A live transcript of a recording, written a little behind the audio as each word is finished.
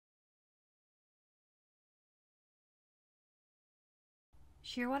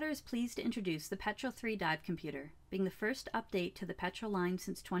Shearwater is pleased to introduce the PETREL 3 dive computer. Being the first update to the PETREL line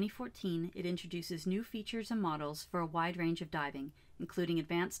since 2014, it introduces new features and models for a wide range of diving, including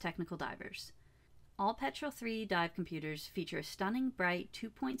advanced technical divers. All PETREL 3 dive computers feature a stunning, bright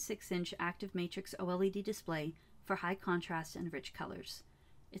 2.6-inch active matrix OLED display for high contrast and rich colors.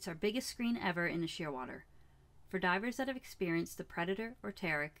 It's our biggest screen ever in the Shearwater. For divers that have experienced the Predator or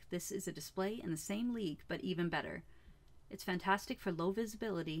Tarik, this is a display in the same league, but even better. It's fantastic for low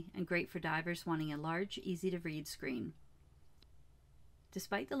visibility and great for divers wanting a large, easy-to-read screen.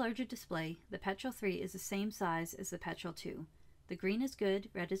 Despite the larger display, the PETREL 3 is the same size as the PETREL 2. The green is good,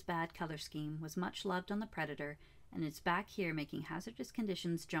 red is bad color scheme was much loved on the Predator, and it's back here making hazardous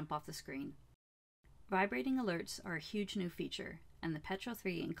conditions jump off the screen. Vibrating alerts are a huge new feature, and the PETREL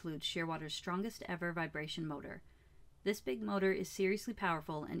 3 includes Shearwater's strongest ever vibration motor. This big motor is seriously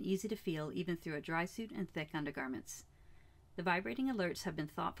powerful and easy to feel even through a dry suit and thick undergarments. The vibrating alerts have been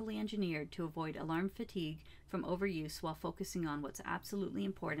thoughtfully engineered to avoid alarm fatigue from overuse while focusing on what's absolutely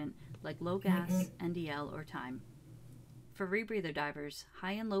important, like low gas, NDL, or time. For rebreather divers,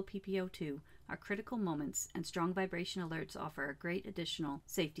 high and low PPO2 are critical moments, and strong vibration alerts offer a great additional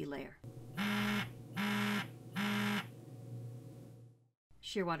safety layer.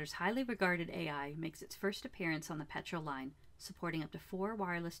 Shearwater's highly regarded AI makes its first appearance on the PETREL line, supporting up to 4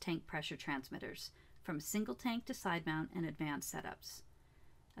 wireless tank pressure transmitters, from a single tank to side mount and advanced setups.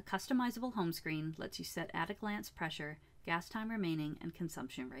 A customizable home screen lets you set at-a-glance pressure, gas time remaining, and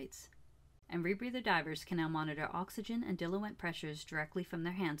consumption rates. And rebreather divers can now monitor oxygen and diluent pressures directly from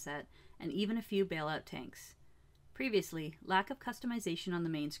their handset, and even a few bailout tanks. Previously, lack of customization on the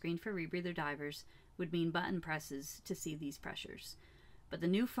main screen for rebreather divers would mean button presses to see these pressures, but the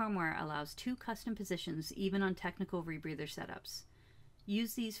new firmware allows 2 custom positions even on technical rebreather setups.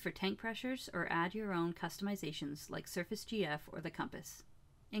 Use these for tank pressures or add your own customizations like Surface GF or the compass.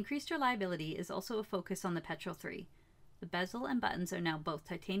 Increased reliability is also a focus on the PETREL 3. The bezel and buttons are now both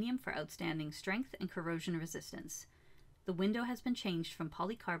titanium for outstanding strength and corrosion resistance. The window has been changed from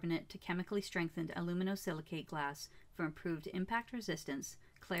polycarbonate to chemically strengthened aluminosilicate glass for improved impact resistance,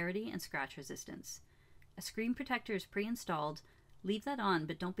 clarity, and scratch resistance. A screen protector is pre-installed. Leave that on,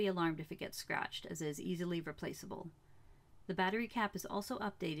 but don't be alarmed if it gets scratched, as it is easily replaceable. The battery cap is also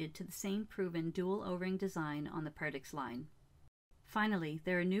updated to the same proven dual O-ring design on the Perdix line. Finally,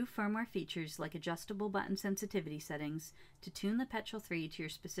 there are new firmware features like adjustable button sensitivity settings to tune the PETREL 3 to your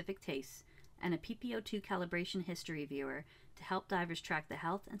specific tastes, and a PPO2 calibration history viewer to help divers track the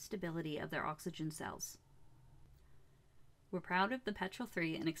health and stability of their oxygen cells. We're proud of the PETREL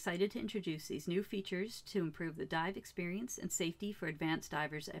 3 and excited to introduce these new features to improve the dive experience and safety for advanced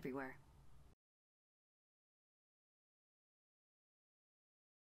divers everywhere.